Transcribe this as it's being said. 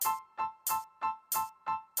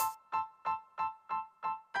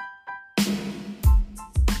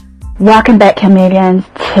Welcome back, chameleons,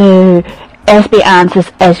 to SB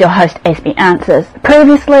Answers as your host, SB Answers.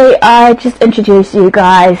 Previously, I just introduced you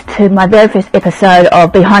guys to my very first episode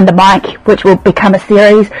of Behind the Mic, which will become a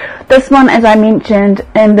series. This one, as I mentioned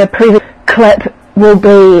in the previous clip, will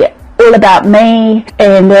be all about me,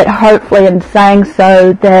 and that hopefully in saying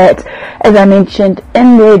so that, as I mentioned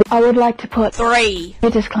in there, I would like to put 3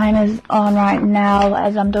 disclaimers on right now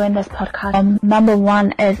as I'm doing this podcast. Number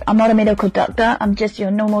one is I'm not a medical doctor. I'm just your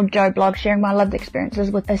normal Joe blog sharing my lived experiences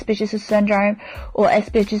with Asperger's syndrome, or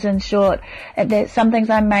Asperger's in short, and that some things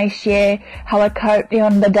I may share, how I cope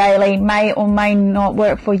on the daily, may or may not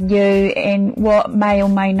work for you, and what may or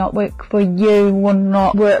may not work for you will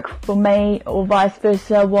not work for me, or vice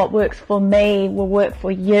versa. What works for me will work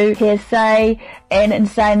for you. Hearsay. And in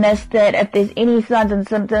saying this, that if there's any signs and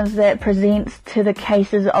symptoms that presents to the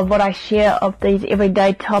cases of what I share of these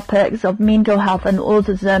everyday topics of mental health and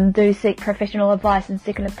autism, do seek professional advice and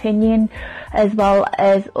second opinion, as well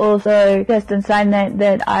as also just in saying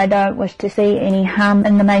that I don't wish to see any harm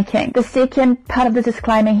in the making. The second part of the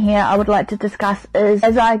disclaimer here I would like to discuss is,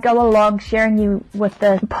 as I go along sharing you with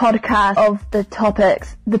the podcast of the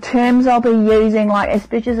topics, the terms I'll be using, like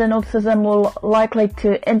Asperger's and autism, will likely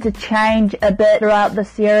to interchange a bit throughout the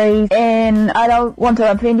series, and I don't want to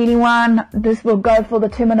offend anyone. This will go for the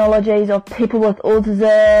terminologies of people with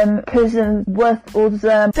autism, persons with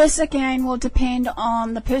autism. This again will depend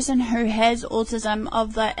on the person who has autism,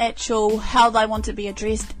 of the actual how they want to be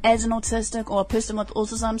addressed as an autistic or a person with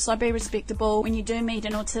autism. So be respectable when you do meet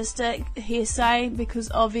an autistic. Hearsay, because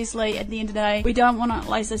obviously at the end of the day we don't want to,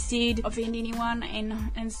 like I said, offend anyone,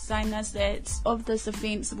 and saying this, that of this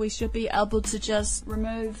offence we should be able to just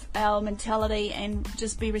remove our mentality and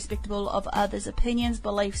just be respectable of others' opinions,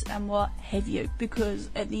 beliefs and what have you, because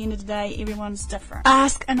at the end of the day everyone's different.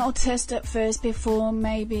 Ask an autistic first before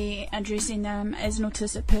maybe addressing them as an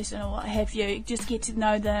autistic person or what have you. Just get to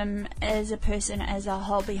know them as a person as a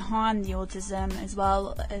whole behind the autism, as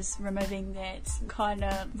well as removing that kind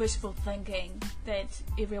of wishful thinking that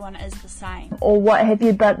everyone is the same or what have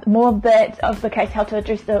you. But more of that of the case how to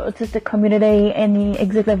address the autistic community and the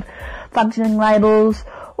executive functioning labels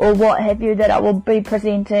or what have you that I will be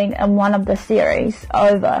presenting in one of the series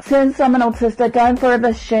over. Since I'm an autistic, don't forever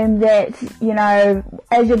assume that, you know,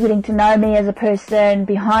 as you're getting to know me as a person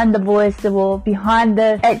behind the voice or behind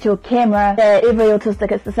the actual camera, that every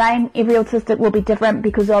autistic is the same. Every autistic will be different,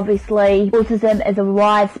 because obviously autism is a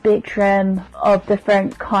wide spectrum of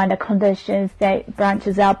different kind of conditions that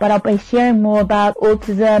branches out. But I'll be sharing more about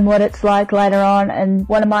autism, what it's like later on in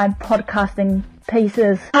one of my podcasting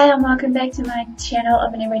pieces. Hi, and welcome back to my channel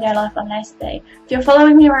of An Everyday Life. I'm Nasty. If you're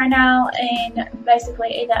following me right now and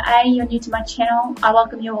basically either A, you're new to my channel, I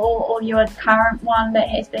welcome you all, or you're a current one that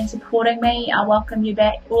has been supporting me, I welcome you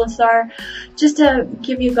back also. Just to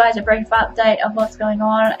give you guys a brief update of what's going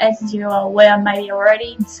on, as you are aware maybe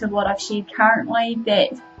already to what I've shared currently, that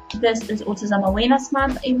this is Autism Awareness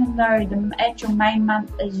Month, even though the actual main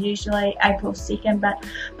month is usually April 2nd, but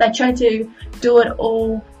they try to do it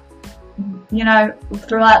all, you know,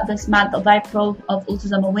 throughout this month of April of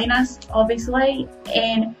autism awareness, obviously.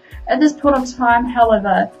 And at this point of time,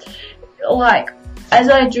 however, like, as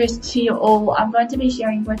I address to you all, I'm going to be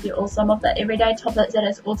sharing with you all some of the everyday topics that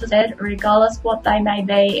is autism, regardless what they may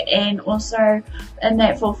be, and also in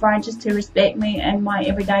that forefront just to respect me and my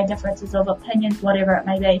everyday differences of opinions, whatever it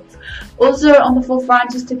may be. Also on the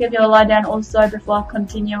forefront, just to give you a lowdown also before I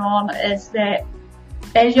continue on, is that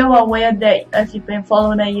as you're aware that if you've been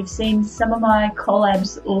following me, you've seen some of my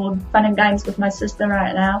collabs or fun and games with my sister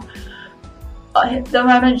right now. At the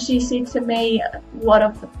moment she said to me, what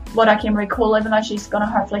I can recall, even though she's going to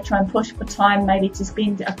hopefully try and push for time maybe to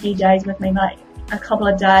spend a few days with me, like a couple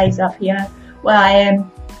of days up here where I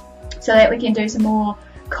am, so that we can do some more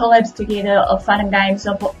collabs together of fun and games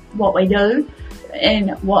of what we do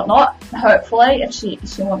and whatnot. Hopefully, if she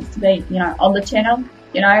wants to be, you know, on the channel,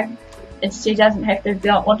 you know, and she doesn't have to,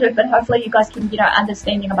 don't want to, but hopefully you guys can get an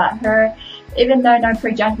understanding about her, even though no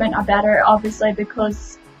prejudgment about her, obviously,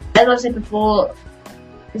 because as I said before,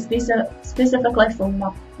 specifically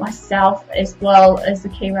for myself, as well as the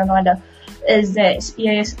key reminder, is that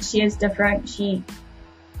she is different.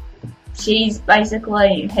 She's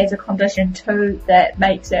basically has a condition too that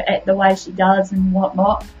makes her act the way she does and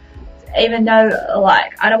whatnot. Even though,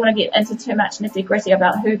 like, I don't want to get into too much nitty-gritty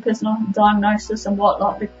about her personal diagnosis and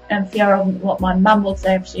whatnot, in fear of what my mum will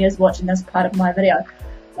say if she is watching this part of my video,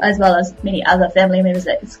 as well as many other family members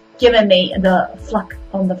that's given me the fluck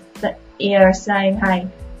on the ear saying, hey,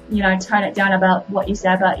 you know, tone it down about what you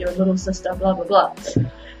say about your little sister, blah, blah, blah.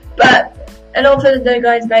 But in all further ado,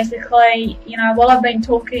 guys, basically, you know, while I've been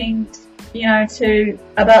talking you know,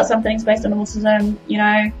 about some things based on autism, you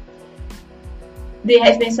know, there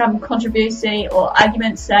has been some controversy or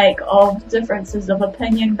argument's sake of differences of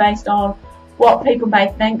opinion based on what people may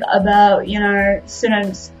think about, you know,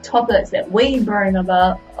 certain topics that we bring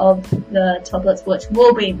about of the topics, which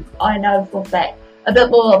will be, I know for a fact, a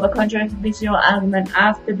bit more of a controversial argument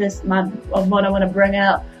after this month of what I want to bring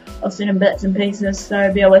out of certain bits and pieces,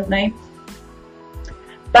 so bear with me.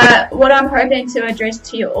 But what I'm hoping to address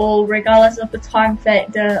to you all, regardless of the time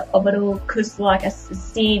factor of it all, because like I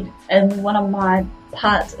said in one of my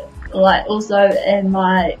parts, like also in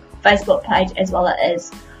my Facebook page as well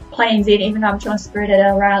as Plain Z, even though I'm trying to spread it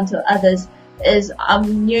around to others, is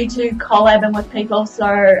I'm new to collabing with people,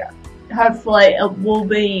 so hopefully it will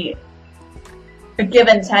be a give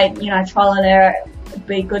and take, you know, trial and error. It'll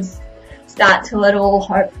be a good start to it all,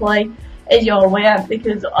 hopefully, as you're aware,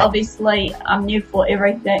 because obviously I'm new for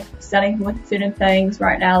everything, starting with certain things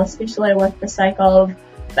right now, especially with the sake of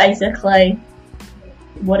basically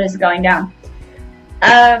what is going down.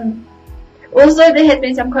 Also, there has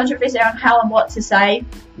been some controversy on how and what to say,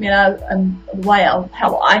 you know, and the way of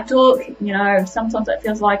how I talk. You know, sometimes it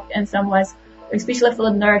feels like in some ways, especially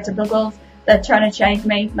for the neurotypicals, they're trying to change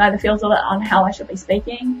me, the feels of it on how I should be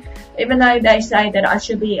speaking. Even though they say that I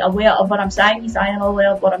should be aware of what I'm saying, yes, I am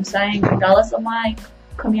aware of what I'm saying, regardless of my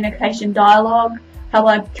communication dialogue, how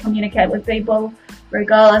I communicate with people,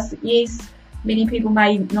 regardless, yes, many people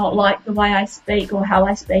may not like the way I speak or how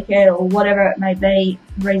I speak it or whatever it may be,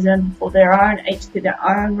 reason for their own, each to their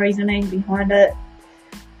own reasoning behind it.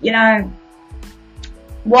 You know,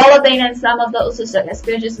 while I've been in some of the autistic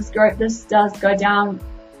Asperger's group, this does go down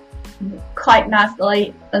quite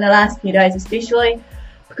nastily in the last few days, especially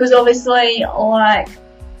because obviously, like,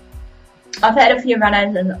 I've had a few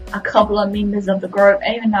run-ins and a couple of members of the group,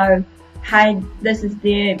 even though, hey, this is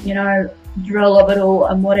their, you know, drill of it all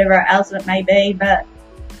and whatever else it may be, but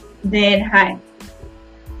then, hey,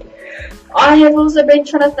 I have also been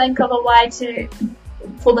trying to think of a way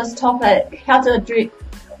for this topic, how to address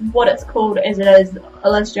what it's called as it is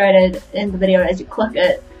illustrated in the video as you click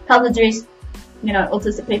it, how to address, you know,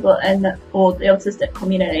 autistic people or the autistic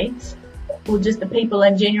community, or just the people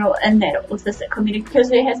in general in that autistic community, because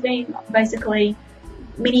there has been basically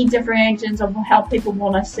many differentiations of how people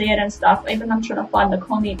want to see it and stuff. Even I'm trying to find the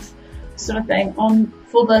comments sort of thing on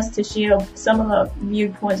for this to share some of the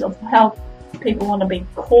viewpoints of how people want to be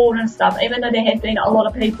called and stuff, even though there has been a lot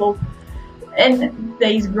of people in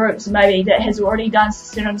these groups maybe that has already done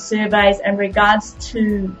certain surveys in regards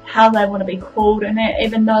to how they want to be called, and that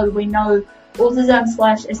even though we know autism /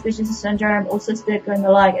 Asperger's syndrome, autistic and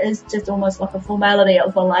the like is just almost like a formality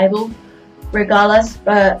of a label regardless,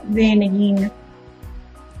 but then again,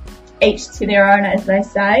 each to their own, as they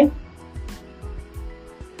say.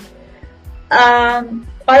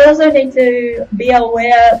 I also need to be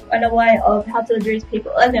aware in a way of how to address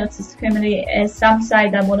people in the autistic community, as some say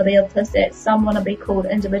they want to be autistic, some want to be called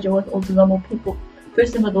individual with autism or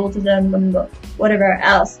person with autism and whatever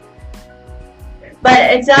else. But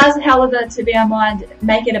it does, however, to bear in mind,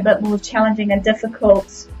 make it a bit more challenging and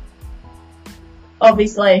difficult,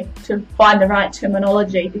 obviously, to find the right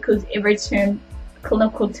terminology, because every term,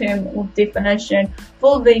 clinical term or definition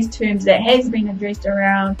for these terms that has been addressed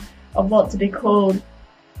around of what to be called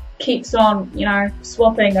keeps on, you know,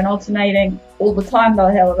 swapping and alternating all the time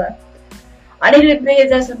though, however. I need to bear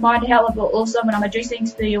this in mind, however, also when I'm addressing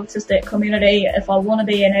to the autistic community, if I want to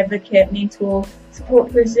be an advocate, mentor,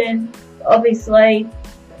 support person, obviously,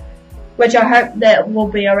 which I hope that will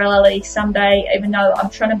be a reality someday, even though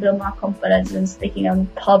I'm trying to build my confidence in speaking in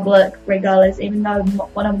public regardless, even though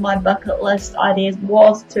one of my bucket list ideas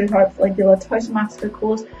was to hopefully do a Toastmaster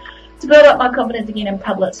course to build up my confidence again in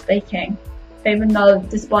public speaking, even though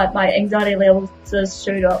despite my anxiety levels to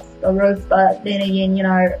shoot off the roof, but then again, you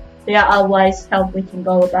know, there are ways how we can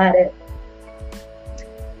go about it.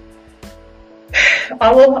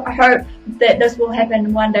 I will hope that this will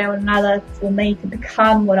happen one day or another for me to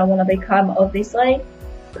become what I want to become, obviously,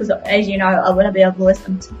 because as you know, I want to be a voice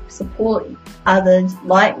and to support others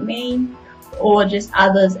like me, or just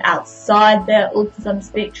others outside the autism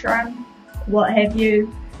spectrum, what have you,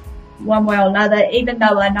 one way or another, even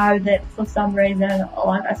though I know that for some reason,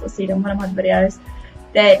 like I said in one of my videos,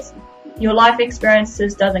 that your life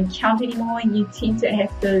experiences doesn't count anymore, and you tend to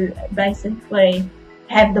have to basically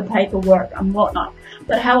have the paperwork and whatnot.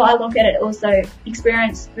 But how I look at it also,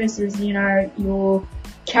 experience versus, you know, your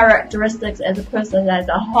characteristics as a person as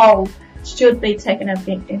a whole should be taken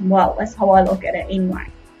effect as well. That's how I look at it anyway.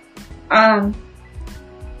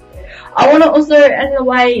 I want to also, in a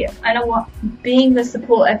way, I don't want, being the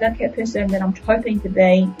support advocate person that I'm hoping to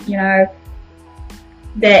be, you know,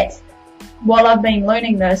 that while I've been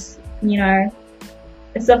learning this, you know,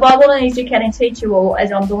 survival and educate and teach you all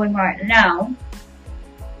as I'm doing right now,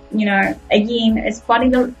 you know, again, it's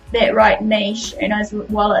finding that right niche and as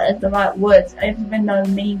well as the right words, even though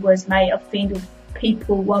many words may offend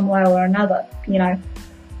people one way or another, you know.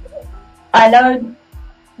 I know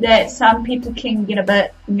that some people can get a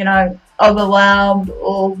bit, you know, overwhelmed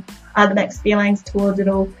or have mixed feelings towards it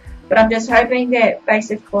all, but I'm just hoping that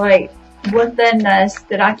basically within this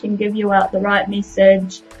that I can give you out the right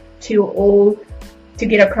message to all to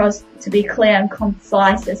get across, to be clear and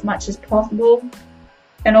concise as much as possible,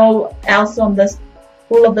 and all else on this,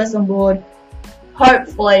 all of this on board.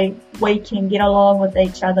 Hopefully we can get along with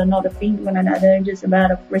each other, not offend one another, and just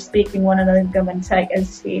about respecting one another, give and take as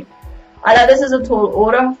said. I know this is a tall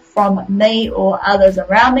order from me or others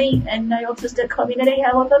around me in the autistic community,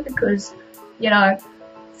 however, because, you know,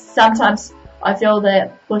 sometimes I feel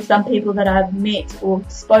that with some people that I've met or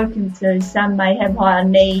spoken to, some may have higher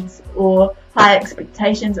needs or higher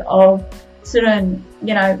expectations of certain,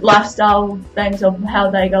 you know, lifestyle things of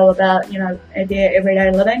how they go about, you know, their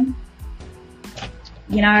everyday living.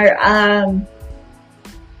 You know,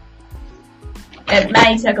 it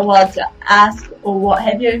may take a while to ask or what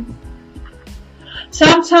have you.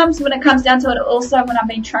 Sometimes when it comes down to it, also when I've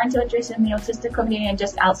been trying to address in the autistic community and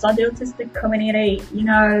just outside the autistic community, you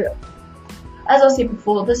know, as I said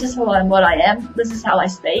before, this is who I am, what I am. This is how I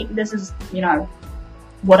speak. This is, you know,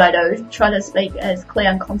 what I do. Try to speak as clear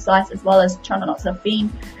and concise as well as trying not to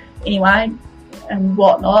offend anyway and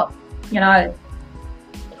whatnot. You know,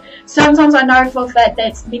 sometimes I know for a fact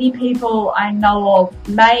that many people I know of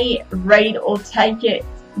may read or take it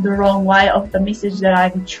the wrong way of the message that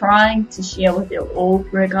I'm trying to share with you all,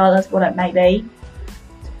 regardless what it may be.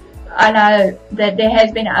 I know that there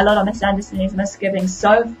has been a lot of misunderstandings, misgivings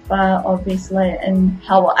so far, obviously, in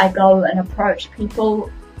how I go and approach people.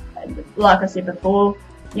 Like I said before,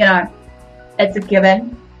 you know, it's a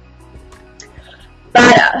given.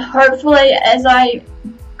 But hopefully, as I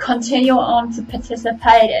continue on to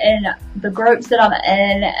participate in the groups that I'm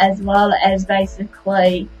in, as well as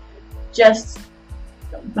basically just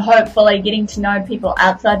hopefully getting to know people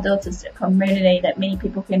outside the autistic community, that many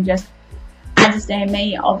people can just understand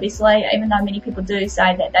me, obviously, even though many people do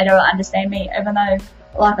say that they don't understand me, even though,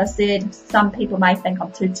 like I said, some people may think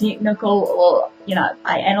I'm too technical or, you know,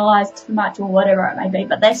 I analyse too much or whatever it may be,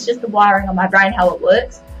 but that's just the wiring of my brain, how it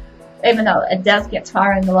works. Even though it does get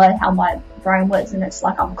tiring the way how my brain works, and it's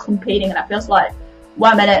like I'm competing, and it feels like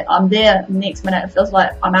 1 minute I'm there, next minute it feels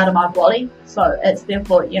like I'm out of my body, so it's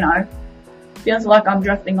therefore, you know, feels like I'm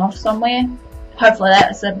drifting off somewhere. Hopefully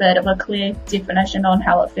that's a bit of a clear definition on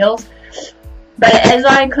how it feels. But as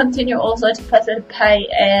I continue also to participate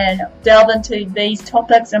and delve into these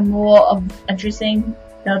topics and more of addressing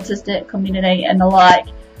the autistic community and the like,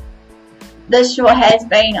 this sure has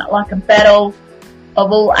been like a battle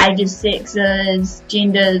of all ages, sexes,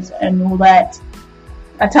 genders and all that.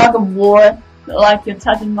 A tug of war, like you're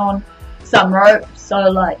tugging on some rope. So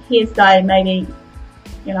like hearsay, maybe,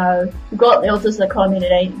 you know, you've got the autistic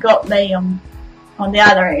community, you've got me on the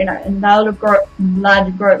other, you know, in the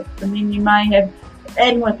larger group, and then you may have,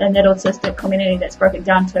 and within that autistic community that's broken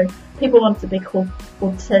down to people want to be called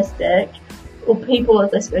autistic, or people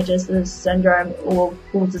with Asperger's syndrome or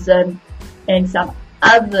autism, and some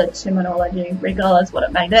other terminology, regardless what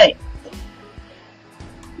it may be.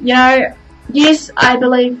 You know, yes, I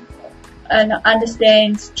believe and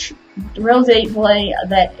understand real deeply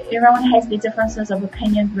that everyone has their differences of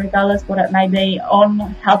opinions, regardless what it may be, on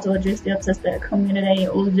how to address the autistic community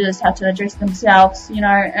or just how to address themselves, you know,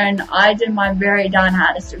 and I do my very darn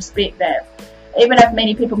hardest to respect that. Even if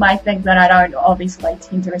many people may think that I don't, obviously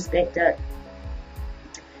tend to respect it.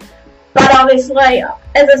 But obviously,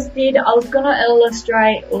 as I said, I was going to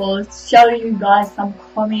illustrate or show you guys some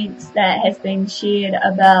comments that has been shared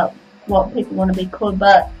about what people want to be called,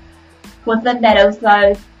 but within that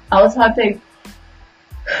also, I was hoping,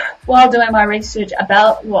 while doing my research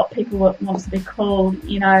about what people want to be called,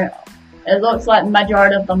 you know, it looks like the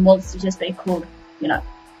majority of them wants to just be called, you know,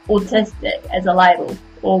 autistic as a label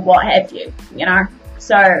or what have you, you know.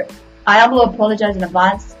 So I humbly apologise in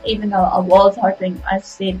advance, even though I was hoping, as I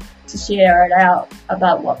said, to share it out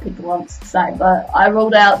about what people want to say, but I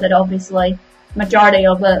ruled out that obviously majority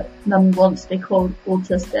of them wants to be called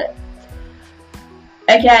autistic.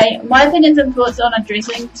 Okay, my opinions and thoughts on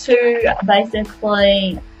addressing to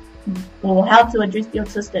basically, or how to address the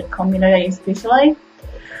autistic community especially,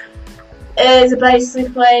 is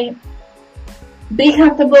basically be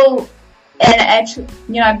comfortable and actually,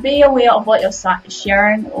 you know, be aware of what you're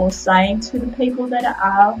sharing or saying to the people that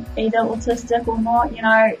are either autistic or not, you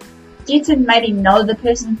know. get to maybe know the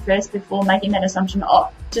person first before making that assumption, oh,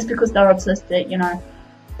 just because they're autistic, you know,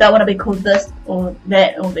 they want to be called this or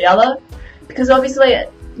that or the other. Because obviously,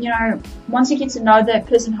 you know, once you get to know that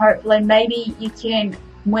person, hopefully maybe you can,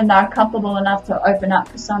 when they're comfortable enough to open up,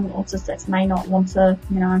 because some autistics may not want to,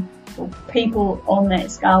 you know, or people on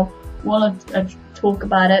that scale want to talk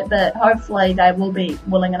about it, but hopefully they will be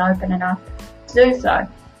willing and open enough to do so,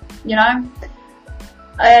 you know.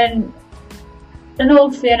 And in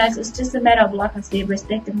all fairness, it's just a matter of, like I said,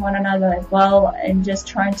 respecting one another as well, and just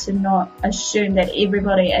trying to not assume that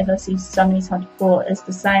everybody, as I said so many times before, is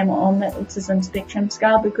the same on the autism spectrum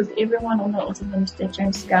scale, because everyone on the autism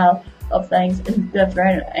spectrum scale of things is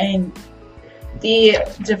different, and their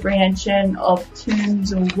differentiation of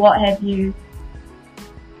terms or what have you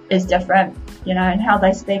is different, you know, and how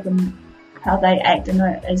they speak and how they act in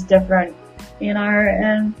it is different, you know,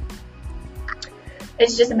 and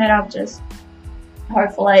it's just a matter of just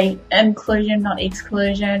hopefully inclusion, not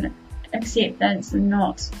exclusion, acceptance and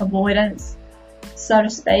not avoidance, so to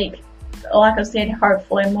speak. Like I said,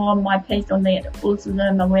 hopefully more of my piece on the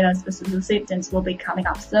autism awareness versus acceptance will be coming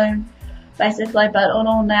up soon, basically. But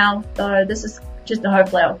all now, though, this is just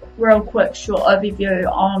hopefully a real quick short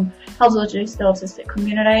overview on how to address the autistic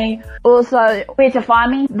community. Also, where to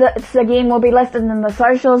find me, this again will be listed in the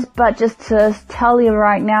socials, but just to tell you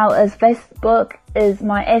right now is Facebook is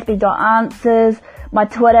my SB.answers, my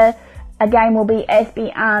Twitter again will be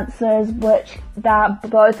SB Answers, which they're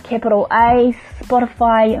both capital A.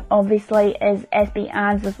 Spotify obviously is SB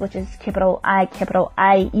Answers, which is capital A, capital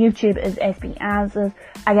A. YouTube is SB Answers,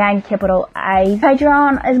 again capital A.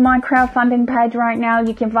 Patreon is my crowdfunding page right now.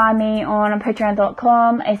 You can find me on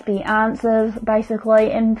patreon.com, SB Answers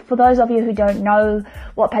basically. And for those of you who don't know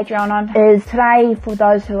what Patreon is, today, for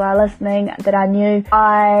those who are listening that are new,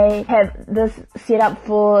 I have this set up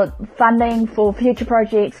for funding for future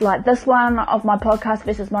projects like this one of my podcast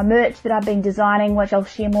versus my merch that I've been designing, which I'll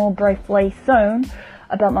share more briefly soon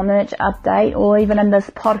about my merch update, or even in this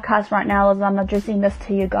podcast right now as I'm addressing this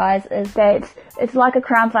to you guys, is that it's like a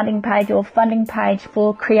crowdfunding page or funding page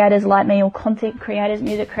for creators like me, or content creators,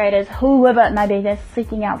 music creators, whoever it may be that's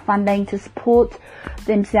seeking out funding to support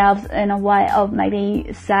themselves in a way of,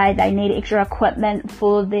 maybe say they need extra equipment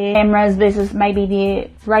for their cameras versus maybe their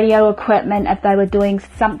radio equipment if they were doing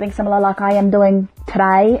something similar like I am doing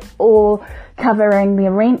today, or covering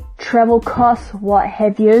their rent, travel costs, what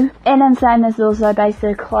have you. And in saying this, also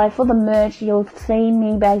basically for the merch, you'll see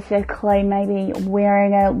me basically maybe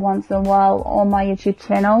wearing it once in a while on my YouTube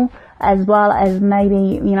channel, as well as maybe,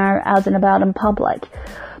 you know, out and about in public.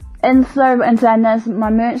 And so in saying this,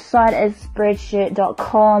 my merch site is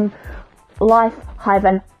spreadshirt.com,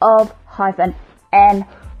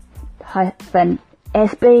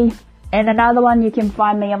 life-of-and-SB. And another one you can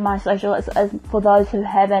find me on my social is for those who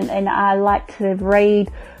haven't and I like to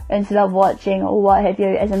read instead of watching or what have you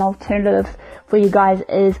as an alternative for you guys,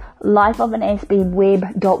 is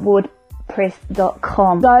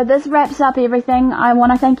lifeofanansbweb.wordpress.com. So this wraps up everything. I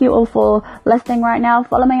want to thank you all for listening right now.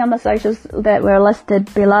 Follow me on the socials that were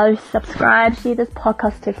listed below. Subscribe, share this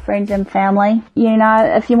podcast to friends and family. You know,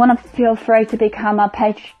 if you want to, feel free to become a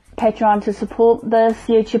Patreon to support this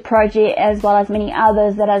future project, as well as many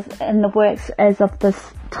others that is in the works as of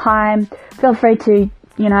this time. Feel free to,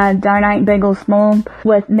 you know, donate big or small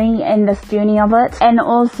with me in this journey of it. And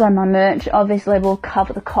also my merch obviously will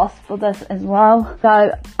cover the cost for this as well.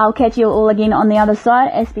 So I'll catch you all again on the other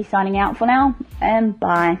side. SB signing out for now, and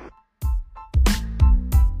bye.